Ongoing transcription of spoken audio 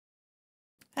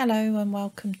Hello and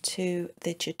welcome to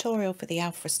the tutorial for the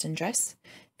Alfriston dress.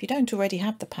 If you don't already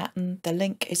have the pattern, the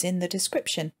link is in the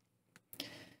description.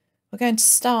 We're going to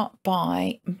start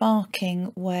by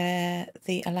marking where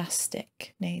the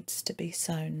elastic needs to be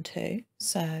sewn to.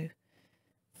 So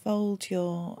fold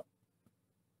your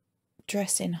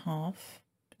dress in half.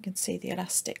 You can see the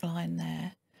elastic line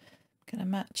there. I'm going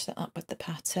to match that up with the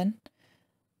pattern.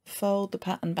 Fold the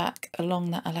pattern back along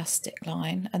that elastic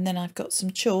line, and then I've got some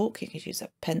chalk. You could use a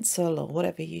pencil or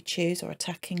whatever you choose, or a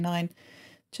tacking line,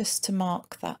 just to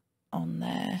mark that on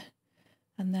there.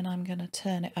 And then I'm going to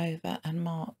turn it over and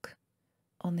mark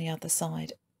on the other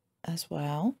side as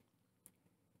well.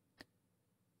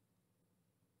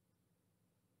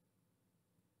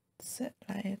 So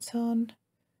lay it on,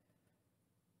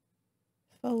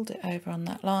 fold it over on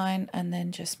that line, and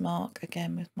then just mark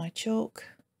again with my chalk.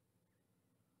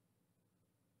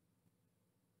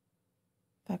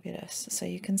 Fabulous. So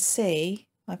you can see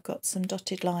I've got some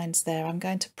dotted lines there. I'm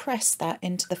going to press that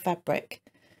into the fabric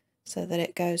so that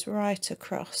it goes right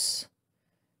across.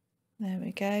 There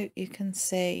we go. You can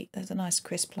see there's a nice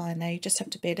crisp line there. You just have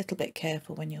to be a little bit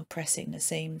careful when you're pressing the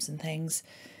seams and things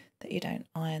that you don't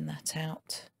iron that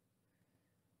out.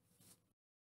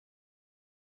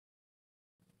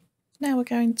 Now we're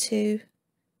going to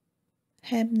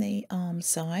hem the arm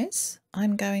size.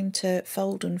 I'm going to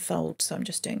fold and fold, so I'm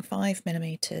just doing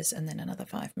 5mm and then another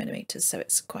 5mm, so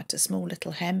it's quite a small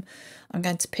little hem. I'm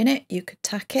going to pin it. You could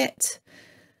tack it,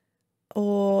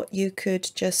 or you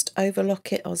could just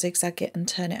overlock it or zigzag it and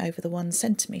turn it over the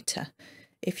 1cm.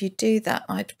 If you do that,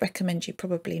 I'd recommend you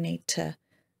probably need to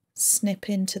snip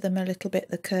into them a little bit,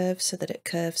 the curve, so that it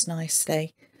curves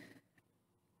nicely.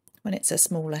 When it's a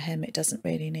smaller hem, it doesn't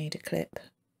really need a clip.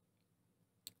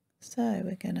 So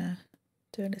we're going to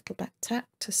do a little back tack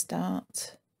to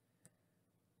start.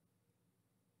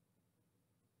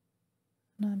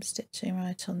 And I'm stitching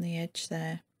right on the edge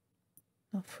there.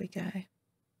 Off we go.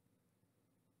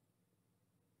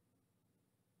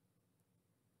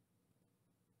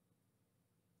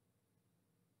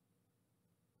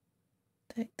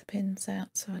 Take the pins out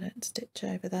so I don't stitch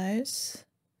over those.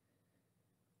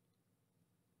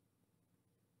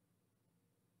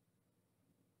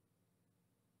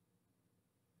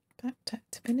 Back tack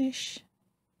to finish.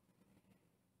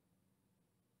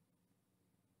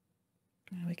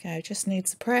 There we go, just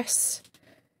needs a press,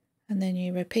 and then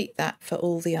you repeat that for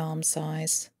all the arm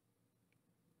size.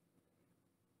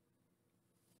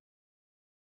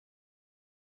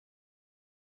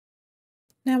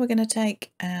 Now we're going to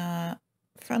take our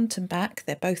front and back,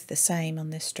 they're both the same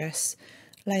on this dress,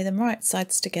 lay them right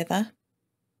sides together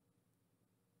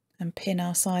and pin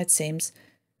our side seams.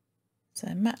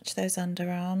 So match those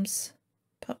underarms,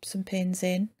 pop some pins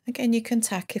in. Again, you can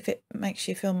tack if it makes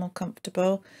you feel more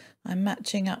comfortable. I'm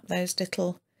matching up those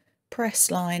little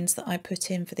press lines that I put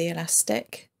in for the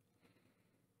elastic.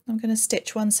 I'm going to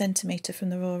stitch 1cm from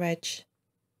the raw edge.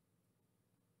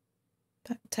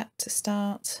 Back tack to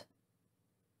start.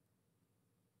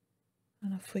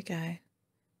 And off we go.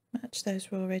 Match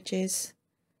those raw edges.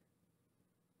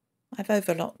 I've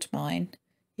overlocked mine.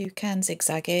 You can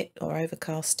zigzag it or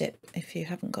overcast it if you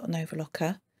haven't got an overlocker.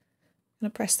 I'm going to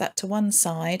press that to one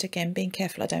side, again being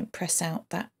careful I don't press out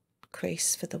that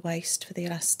crease for the waist for the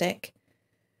elastic.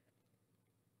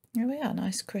 There we are,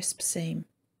 nice crisp seam.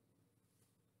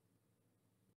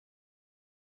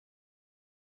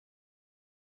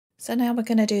 So now we're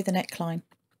going to do the neckline.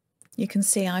 You can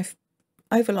see I've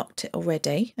overlocked it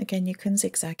already. Again, you can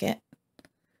zigzag it.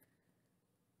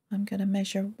 I'm going to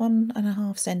measure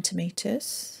 1.5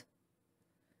 centimetres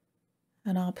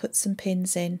and I'll put some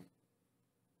pins in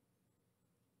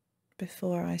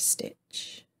before I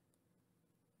stitch.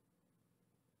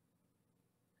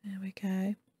 There we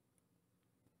go.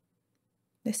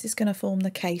 This is going to form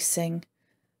the casing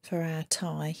for our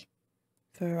tie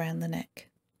for around the neck.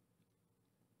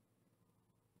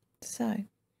 So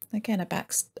again, a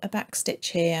back stitch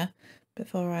here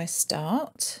before I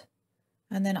start,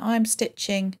 and then I'm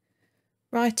stitching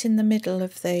right in the middle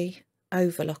of the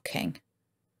overlocking,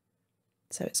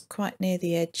 so it's quite near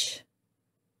the edge,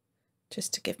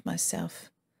 just to give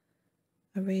myself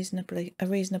a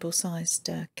reasonable sized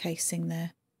casing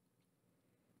there.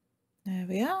 There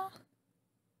we are,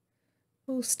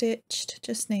 all stitched,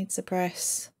 just needs a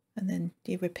press, and then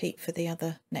you repeat for the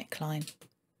other neckline.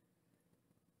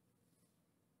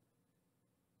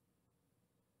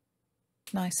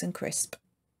 Nice and crisp.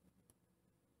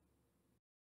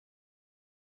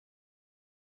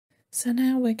 So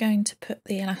now we're going to put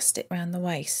the elastic around the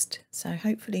waist. So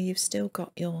hopefully you've still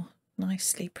got your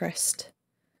nicely pressed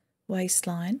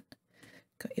waistline.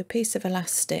 Got your piece of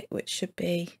elastic, which should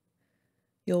be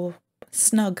your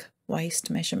snug waist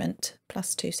measurement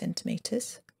plus 2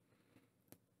 centimetres.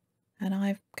 And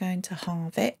I'm going to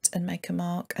halve it and make a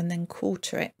mark, and then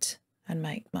quarter it and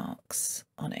make marks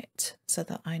on it so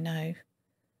that I know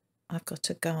I've got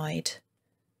a guide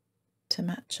to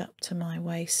match up to my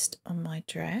waist on my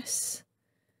dress.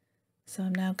 So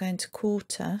I'm now going to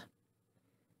quarter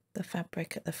the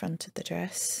fabric at the front of the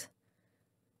dress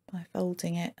by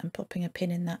folding it and popping a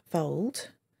pin in that fold,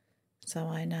 so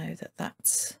I know that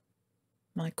that's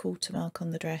my quarter mark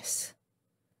on the dress,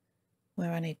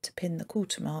 where I need to pin the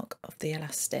quarter mark of the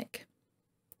elastic.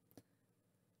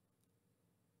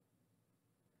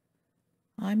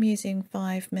 I'm using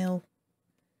 5mm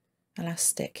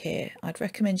elastic here. I'd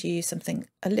recommend you use something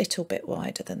a little bit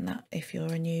wider than that if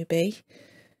you're a newbie,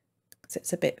 because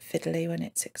it's a bit fiddly when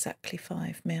it's exactly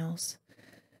 5mm.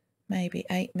 Maybe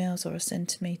 8mm or a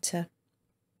centimetre.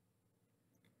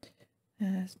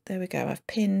 There we go, I've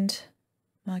pinned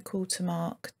my quarter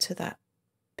mark to that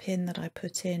pin that I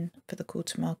put in for the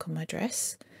quarter mark on my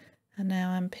dress, and now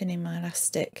I'm pinning my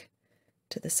elastic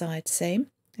to the side seam.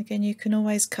 Again, you can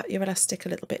always cut your elastic a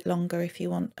little bit longer if you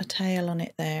want a tail on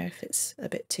it there, if it's a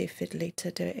bit too fiddly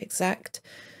to do it exact,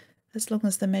 as long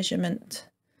as the measurement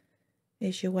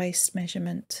is your waist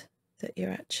measurement that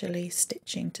you're actually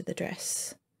stitching to the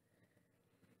dress.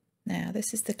 Now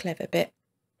this is the clever bit,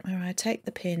 where I take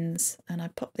the pins and I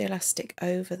pop the elastic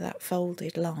over that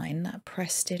folded line, that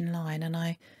pressed in line, and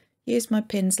I use my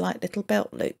pins like little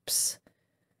belt loops.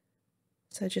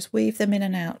 So just weave them in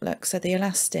and out, look, so the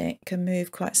elastic can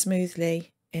move quite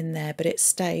smoothly in there, but it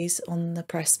stays on the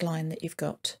pressed line that you've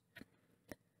got.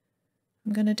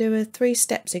 I'm going to do a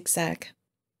 3-step zigzag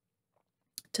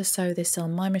to sew this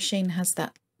on. My machine has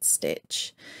that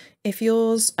stitch. If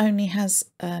yours only has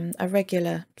a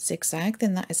regular zigzag,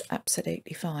 then that is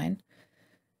absolutely fine.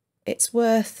 It's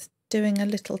worth doing a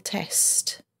little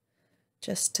test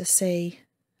just to see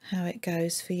how it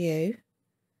goes for you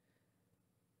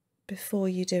before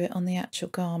you do it on the actual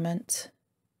garment.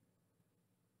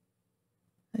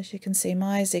 As you can see,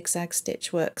 my zigzag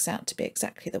stitch works out to be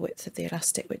exactly the width of the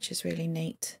elastic, which is really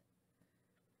neat.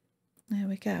 There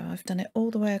we go, I've done it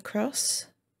all the way across,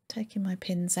 taking my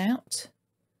pins out.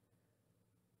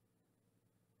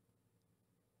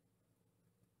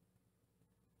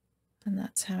 And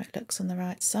that's how it looks on the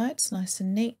right side. It's nice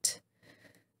and neat.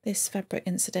 This fabric,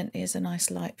 incidentally, is a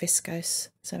nice light viscose,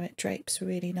 so it drapes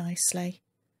really nicely.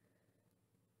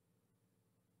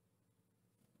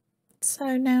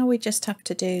 So now we just have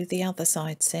to do the other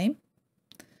side seam.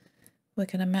 We're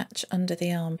going to match under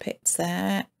the armpits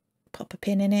there, pop a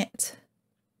pin in it,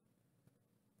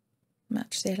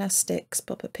 match the elastics,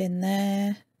 pop a pin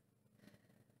there,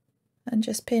 and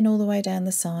just pin all the way down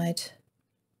the side.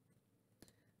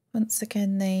 Once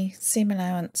again, the seam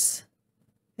allowance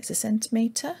is 1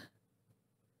 centimetre.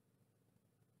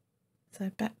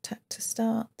 So back tack to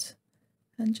start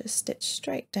and just stitch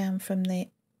straight down from the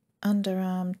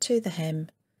underarm to the hem,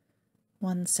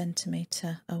 1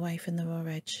 centimetre away from the raw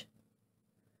edge.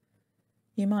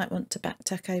 You might want to back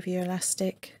tack over your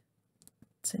elastic,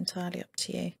 it's entirely up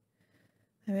to you.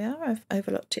 There we are, I've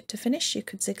overlocked it to finish. You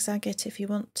could zigzag it if you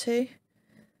want to.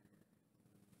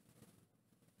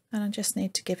 And I just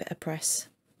need to give it a press.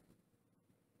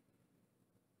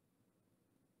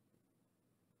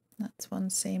 That's one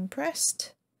seam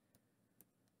pressed.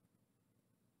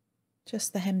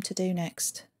 Just the hem to do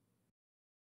next.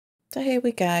 So here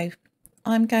we go.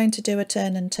 I'm going to do a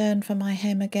turn and turn for my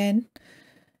hem again.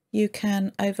 You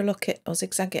can overlock it or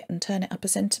zigzag it and turn it up 1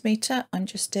 centimetre. I'm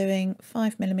just doing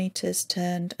 5mm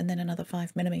turned and then another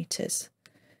 5mm.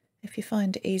 If you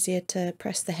find it easier to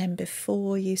press the hem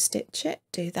before you stitch it,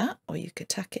 do that, or you could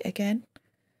tack it again.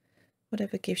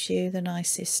 Whatever gives you the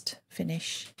nicest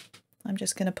finish. I'm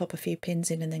just going to pop a few pins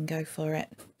in and then go for it.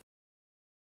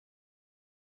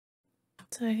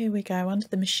 So here we go, under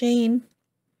the machine.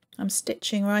 I'm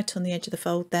stitching right on the edge of the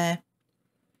fold there,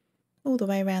 all the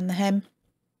way around the hem.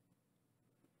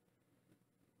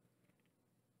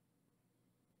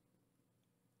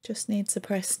 Just needs a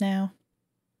press now.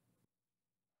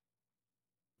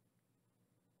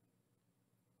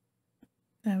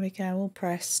 There we go, all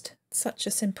pressed. Such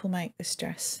a simple make, this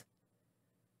dress.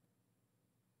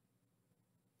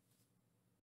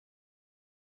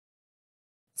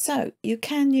 So you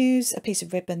can use a piece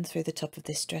of ribbon through the top of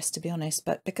this dress, to be honest,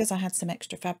 but because I had some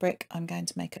extra fabric, I'm going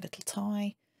to make a little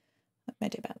tie. I've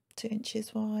made it about 2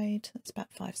 inches wide, that's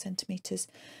about 5 centimetres,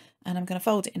 and I'm going to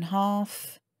fold it in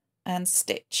half and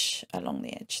stitch along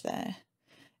the edge there.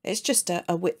 It's just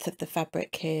a width of the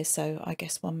fabric here, so I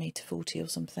guess 1 metre 40 or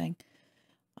something.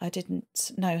 I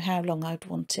didn't know how long I'd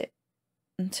want it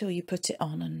until you put it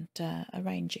on and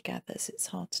arrange your gathers. It's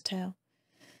hard to tell.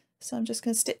 So I'm just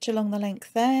going to stitch along the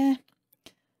length there,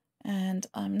 and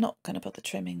I'm not going to bother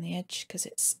trimming the edge because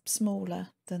it's smaller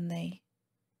than the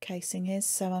casing is.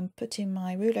 So I'm putting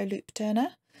my rouleau loop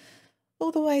turner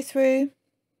all the way through,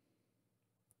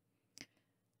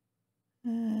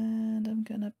 and I'm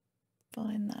going to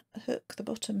find that hook, the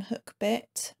bottom hook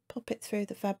bit, pop it through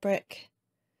the fabric.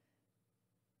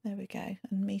 There we go,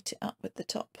 and meet it up with the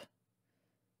top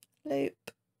loop,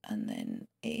 and then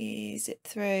ease it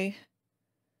through,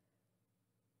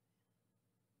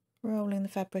 rolling the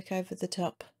fabric over the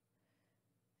top.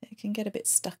 It can get a bit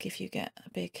stuck if you get a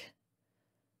big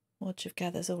wodge of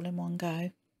gathers all in one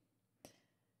go.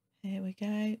 Here we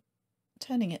go,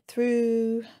 turning it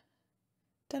through,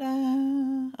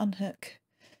 ta-da, unhook,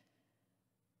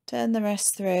 turn the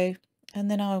rest through,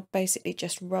 and then I'll basically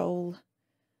just roll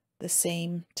the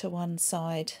seam to one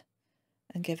side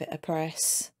and give it a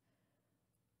press.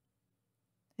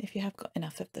 If you have got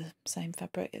enough of the same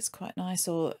fabric, it's quite nice,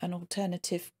 or an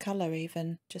alternative colour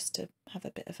even, just to have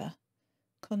a bit of a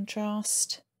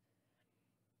contrast.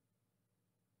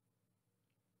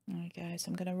 There we go, so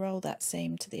I'm going to roll that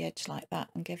seam to the edge like that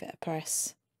and give it a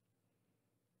press.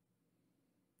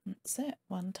 That's it,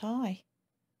 one tie.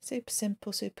 Super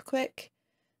simple, super quick.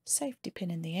 Safety pin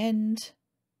in the end.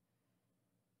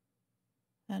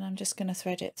 And I'm just going to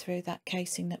thread it through that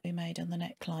casing that we made on the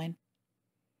neckline.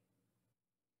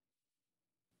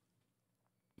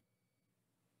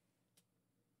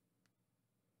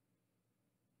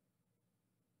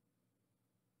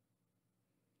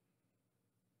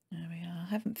 There we are. I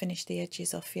haven't finished the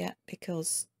edges off yet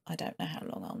because I don't know how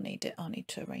long I'll need it. I'll need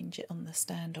to arrange it on the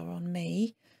stand or on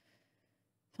me.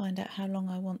 Find out how long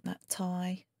I want that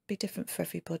tie. Be different for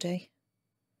everybody.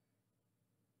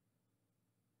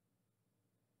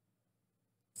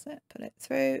 So put it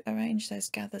through, arrange those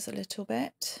gathers a little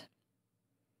bit.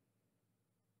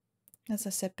 As I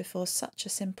said before, such a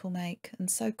simple make and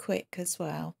so quick as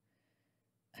well.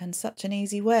 And such an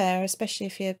easy wear, especially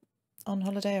if you're on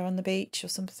holiday or on the beach or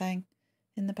something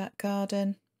in the back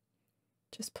garden.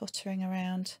 Just pottering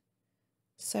around.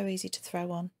 So easy to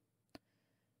throw on.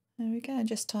 There we go, and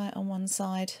just tie it on one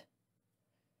side.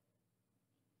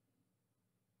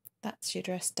 That's your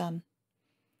dress done.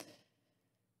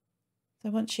 So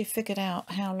once you've figured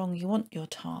out how long you want your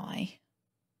tie,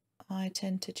 I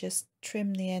tend to just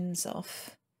trim the ends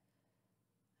off,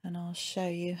 and I'll show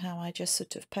you how I just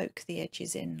sort of poke the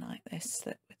edges in like this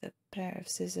with a pair of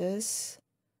scissors.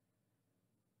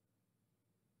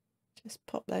 Just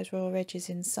pop those raw edges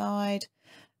inside,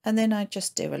 and then I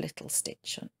just do a little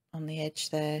stitch on the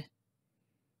edge there.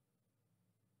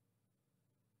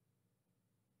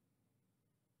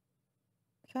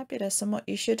 Fabulous, and what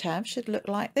you should have should look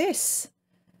like this.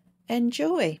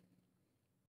 Enjoy!